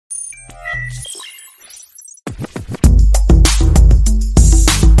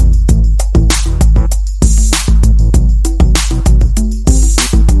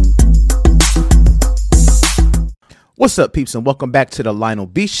What's up, peeps, and welcome back to the Lionel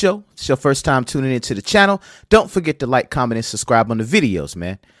B Show. It's your first time tuning into the channel. Don't forget to like, comment, and subscribe on the videos,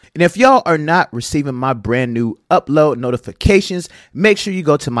 man. And if y'all are not receiving my brand new upload notifications, make sure you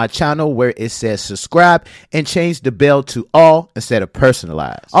go to my channel where it says subscribe and change the bell to all instead of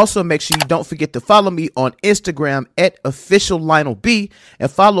personalized. Also, make sure you don't forget to follow me on Instagram at @officiallionelb and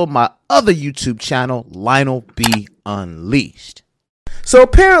follow my other YouTube channel, Lionel B Unleashed. So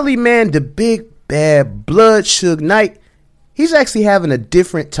apparently, man, the big bad blood Suge Knight, he's actually having a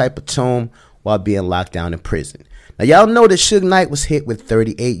different type of tone while being locked down in prison. Now, y'all know that Suge Knight was hit with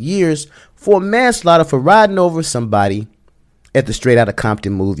 38 years for manslaughter for riding over somebody at the Straight Outta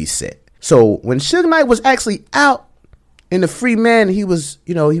Compton movie set. So when Suge Knight was actually out in the free man, he was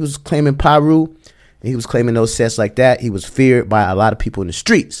claiming Piru, and he was claiming those sets like that. He was feared by a lot of people in the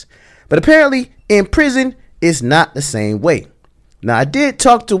streets. But apparently in prison, it's not the same way. Now, I did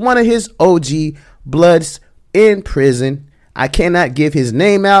talk to one of his OG bloods in prison. I cannot give his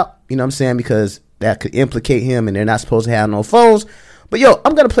name out, you know what I'm saying, because that could implicate him and they're not supposed to have no phones. But yo,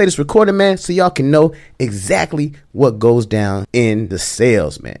 I'm going to play this recording, man, so y'all can know exactly what goes down in the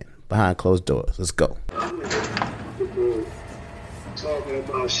cells, man, behind closed doors. Let's go. Talking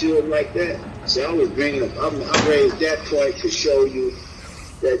about shit like that. So I was bringing up, I raised that point to show you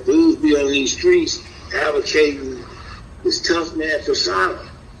that dudes be on these streets advocating this tough man persona.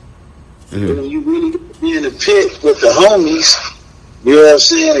 You know, you really be in the pit with the homies, you know what I'm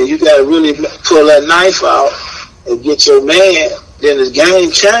saying, and you gotta really pull that knife out and get your man, then the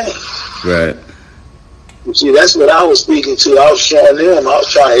game changed. Right. You see, that's what I was speaking to. I was showing them, I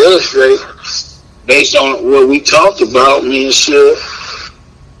was trying to illustrate based on what we talked about, me and Suge,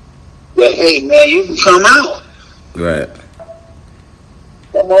 that hey man, you can come out. Right.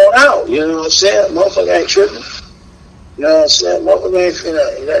 Come on out, you know what I'm saying? Motherfucker ain't tripping. You know what I'm saying? Motherfucker ain't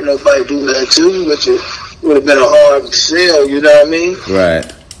finna let nobody do nothing to you, but it would have been a hard sell, you know what I mean?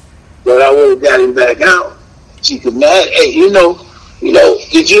 Right. But I would have got him back out. She could mad. Hey, you know,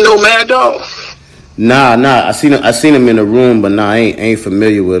 did you know Mad Dog? Nah. I seen him in the room, but I ain't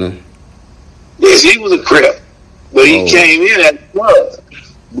familiar with him. Yes, he was a Crip, but he came in at the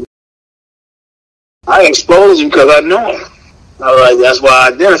club. I exposed him because I know him. All right, that's why I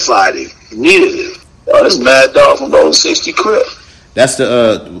identified him immediately. Oh, this Mad Dog from Old 60 Crip. That's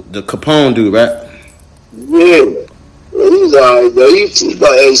the Capone dude, right? Yeah. Well, he's alright though. He's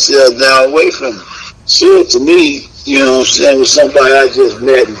about 8 cells down away from him. Shit, to me, you know what I'm saying, was somebody I just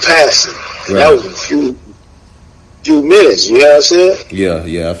met in passing. Right. That was a few minutes, you know what I'm saying?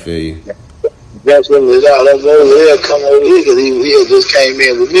 Yeah, I feel you. That's when he was out. Let's go over there, come over here, because he had just came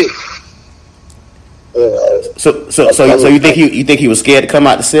in with me. So you think he was scared to come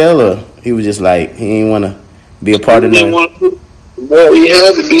out the cell, or he was just like he didn't want to be a part of that? Well, he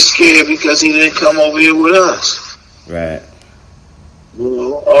had to be scared because he didn't come over here with us. Right. You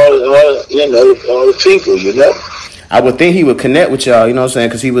know, all the people. You know. I would think he would connect with y'all. You know what I'm saying?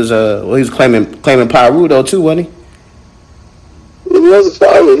 Because he was claiming Piru though too, wasn't he? He was a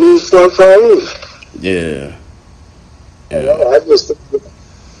Piru. He was from Piru. Yeah. You know, I just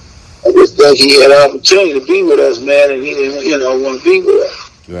think he had an opportunity to be with us, man, and he didn't, want to be with us.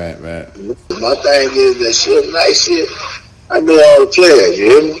 Right. My thing is that shit, nice shit. I know all the players, you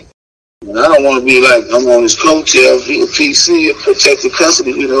hear me? And I don't want to be like I'm on his coattails, be a PC, protected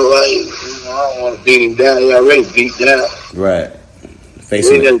custody, I don't want to beat him down. He already beat down. Right.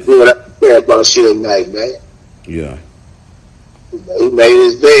 Facing it. Do what I care about shit at night, man. Yeah. He made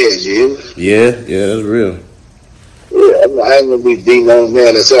his bed, you hear me? Yeah, that's real. Yeah, I ain't gonna be beating on a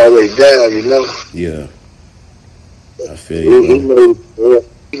man that's already down, you know? Yeah. I feel you. He made,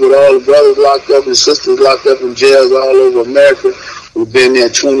 with all the brothers locked up and sisters locked up in jails all over America, we've been there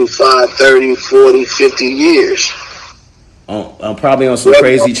 25, 30, 40, 50 years. I'm probably on some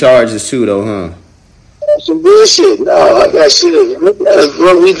crazy charges too, though, huh? Some bullshit. No, I got shit. Look at us,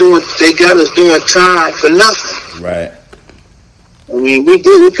 bro. They got us doing time for nothing. Right. I mean, we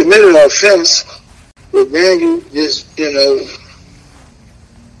committed an offense, but then you just,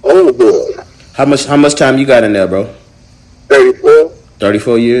 overboard. How much time you got in there, bro? 34.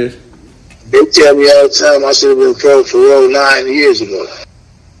 34 years? They tell me all the time I should have been parole 9 years ago.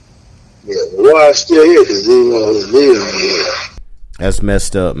 Yeah, but why I'm still here? Because they was leaving me here. That's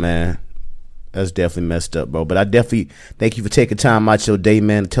messed up, man. That's definitely messed up, bro. But I definitely thank you for taking time out your day,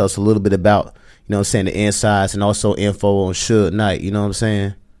 man, to tell us a little bit about, the insides and also info on Suge Knight. You know what I'm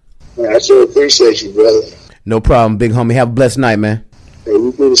saying? Man, I sure appreciate you, brother. No problem, big homie. Have a blessed night, man. Hey,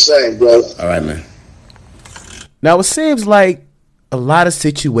 we do the same, brother. All right, man. Now, it seems like a lot of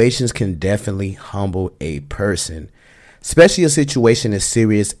situations can definitely humble a person, especially a situation as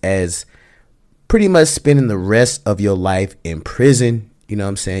serious as pretty much spending the rest of your life in prison. You know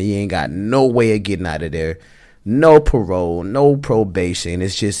what I'm saying? You ain't got no way of getting out of there. No parole, no probation.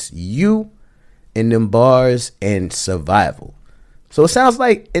 It's just you in them bars and survival. So it sounds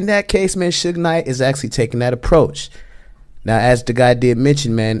like in that case, man, Suge Knight is actually taking that approach. Now, as the guy did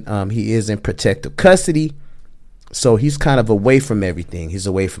mention, man, he is in protective custody. So he's kind of away from everything. He's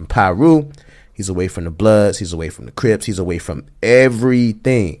away from Piru. He's away from the Bloods. He's away from the Crips. He's away from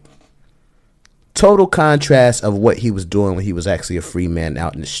everything. Total contrast of what he was doing when he was actually a free man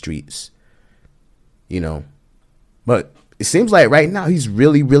out in the streets. You know. But it seems like right now he's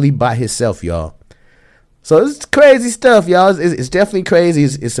really, really by himself, y'all. So it's crazy stuff, y'all. It's definitely crazy.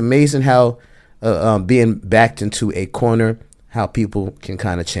 It's amazing how being backed into a corner, how people can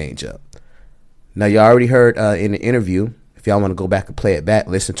kind of change up. Now, you already heard in the interview, if y'all want to go back and play it back,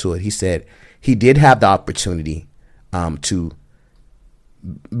 listen to it. He said he did have the opportunity to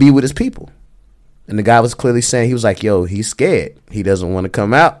be with his people. And the guy was clearly saying, he was like, yo, he's scared. He doesn't want to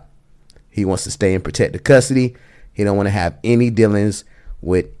come out. He wants to stay in protective custody. He don't want to have any dealings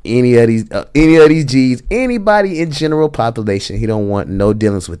with any of these G's, anybody in general population. He don't want no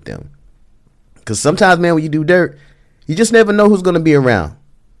dealings with them. Because sometimes, man, when you do dirt, you just never know who's going to be around.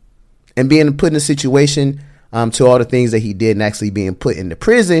 And being put in a situation to all the things that he did and actually being put into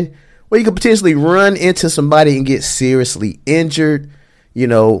prison where you could potentially run into somebody and get seriously injured, you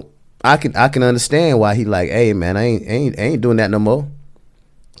know, I can understand why he like, hey, man, I ain't doing that no more.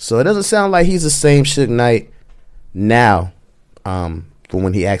 So it doesn't sound like he's the same Suge Knight now from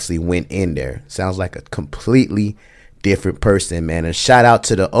when he actually went in there. Sounds like a completely different person, man. And shout out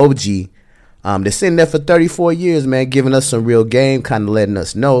to the OG that's sitting there for 34 years, man, giving us some real game, kind of letting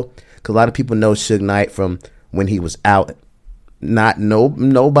us know. Because a lot of people know Suge Knight from when he was out.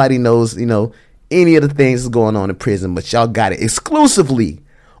 Nobody knows, you know, any of the things that's going on in prison, but y'all got it exclusively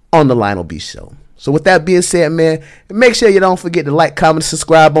on the Lionel B Show. So with that being said, man, make sure you don't forget to like, comment,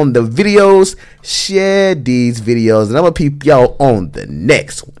 subscribe on the videos, share these videos, and I'm gonna peep y'all on the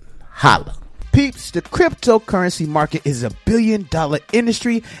next one. Holla. Peeps, the cryptocurrency market is $1 billion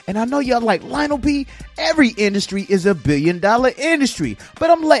industry, and I know y'all like Lionel B. Every industry is $1 billion industry, but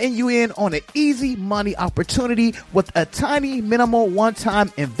I'm letting you in on an easy money opportunity with a tiny minimal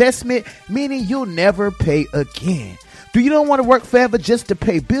one-time investment, meaning you'll never pay again. Do you don't want to work forever just to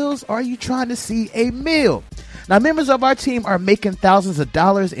pay bills, or are you trying to see a meal? Now, members of our team are making thousands of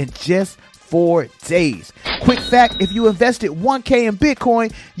dollars in just 4 days. Quick fact, if you invested 1K in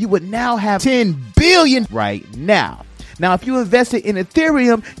Bitcoin, you would now have 10 billion right now. Now, if you invested in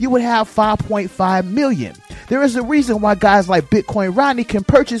Ethereum, you would have 5.5 million. There is a reason why guys like Bitcoin Rodney can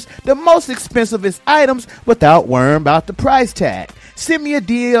purchase the most expensivest items without worrying about the price tag. Send me a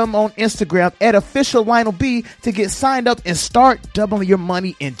DM on Instagram at official Lionel B to get signed up and start doubling your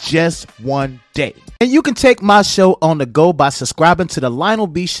money in just 1 day. And you can take my show on the go by subscribing to the Lionel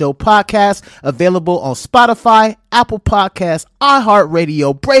B Show podcast, available on Spotify, Apple Podcasts,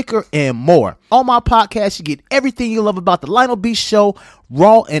 iHeartRadio, Breaker, and more. On my podcast, you get everything you love about the Lionel B Show,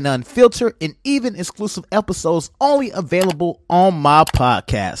 raw and unfiltered, and even exclusive episodes only available on my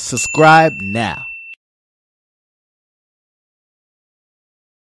podcast. Subscribe now.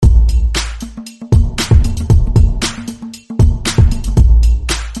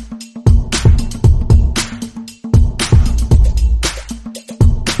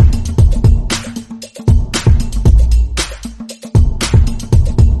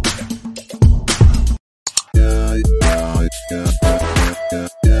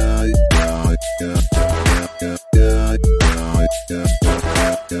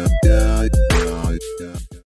 Yeah.